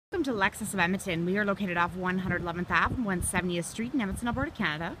Welcome to Lexus of Edmonton. We are located off 111th Ave and 170th Street in Edmonton, Alberta,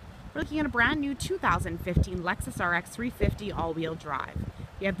 Canada. We're looking at a brand new 2015 Lexus RX 350 all-wheel drive.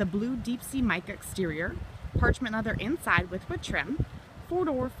 You have the blue Deepsea mica exterior, parchment leather inside with wood trim,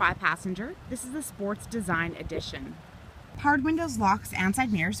 4-door, 5-passenger. This is the Sportdesign edition. Powered windows, locks, and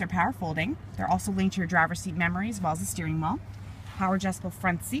side mirrors are power folding. They're also linked to your driver's seat memory as well as the steering wheel. Power adjustable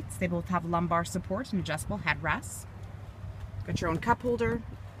front seats. They both have lumbar support and adjustable headrests. Got your own cup holder.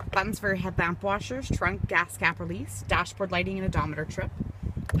 Buttons for your headlamp washers, trunk, gas cap release, dashboard lighting and odometer trip,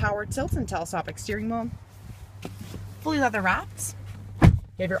 power tilt and telescopic steering wheel, fully leather wrapped. You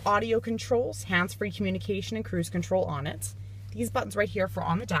have your audio controls, hands-free communication and cruise control on it. These buttons right here for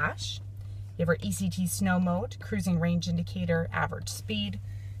on the dash. You have our ECT snow mode, cruising range indicator, average speed,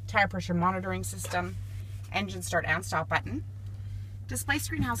 tire pressure monitoring system, engine start and stop button. Display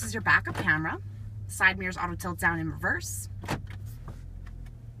screen houses your backup camera, side mirrors auto tilt down in reverse.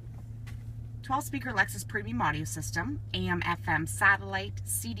 12-speaker Lexus premium audio system, AM/FM satellite,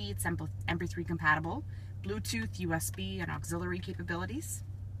 CD, it's MP3 compatible, Bluetooth, USB, and auxiliary capabilities.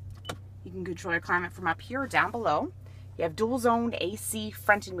 You can control your climate from up here or down below. You have dual-zoned AC,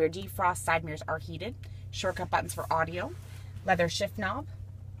 front and rear defrost, side mirrors are heated, shortcut buttons for audio, leather shift knob.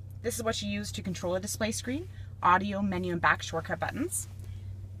 This is what you use to control a display screen, audio, menu, and back shortcut buttons.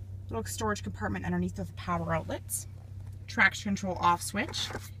 Little storage compartment underneath with power outlets. Traction control off switch,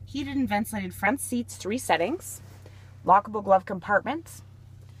 heated and ventilated front seats, 3 settings, lockable glove compartment,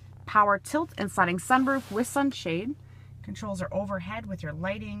 power tilt and sliding sunroof with sunshade. Controls are overhead with your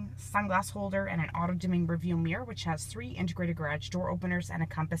lighting, sunglass holder, and an auto dimming rearview mirror, which has 3 integrated garage door openers and a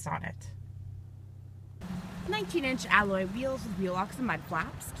compass on it. 19-inch alloy wheels with wheel locks and mud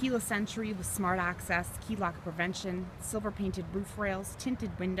flaps, keyless entry with smart access, key lock prevention, silver painted roof rails,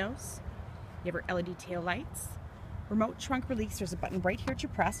 tinted windows. You have your LED tail lights. Remote trunk release, there's a button right here to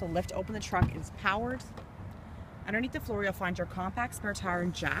press. So lift open the trunk, it is powered. Underneath the floor you'll find your compact spare tire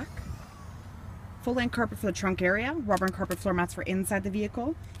and jack. Full length carpet for the trunk area, rubber and carpet floor mats for inside the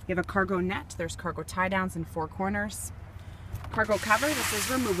vehicle. You have a cargo net, there's cargo tie downs in 4 corners. Cargo cover, this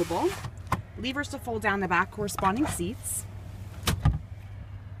is removable. Levers to fold down the back corresponding seats.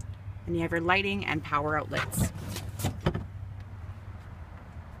 And you have your lighting and power outlets.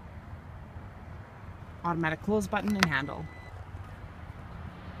 Automatic close button and handle.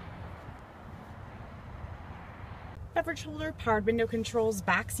 Beverage holder, powered window controls,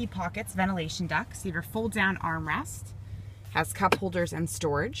 back seat pockets, ventilation ducts. You have your fold down armrest. Has cup holders and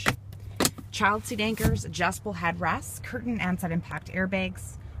storage. Child seat anchors, adjustable headrests, curtain and side impact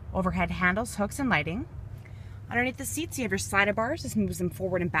airbags, overhead handles, hooks, and lighting. Underneath the seats you have your slider bars. This moves them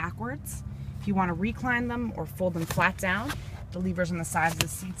forward and backwards. If you want to recline them or fold them flat down, the levers on the sides of the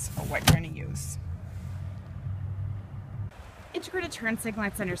seats are what you're going to use. Integrated turn signal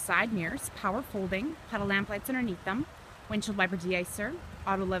lights on your side mirrors, power folding, pedal lamp lights underneath them, windshield wiper deicer,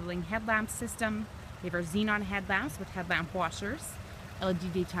 auto leveling headlamp system. You have our xenon headlamps with headlamp washers,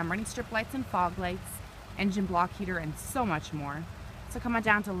 LED daytime running strip lights and fog lights, engine block heater, and so much more. So come on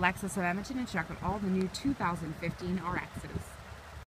down to Lexus of Edmonton and check out all the new 2015 RXs.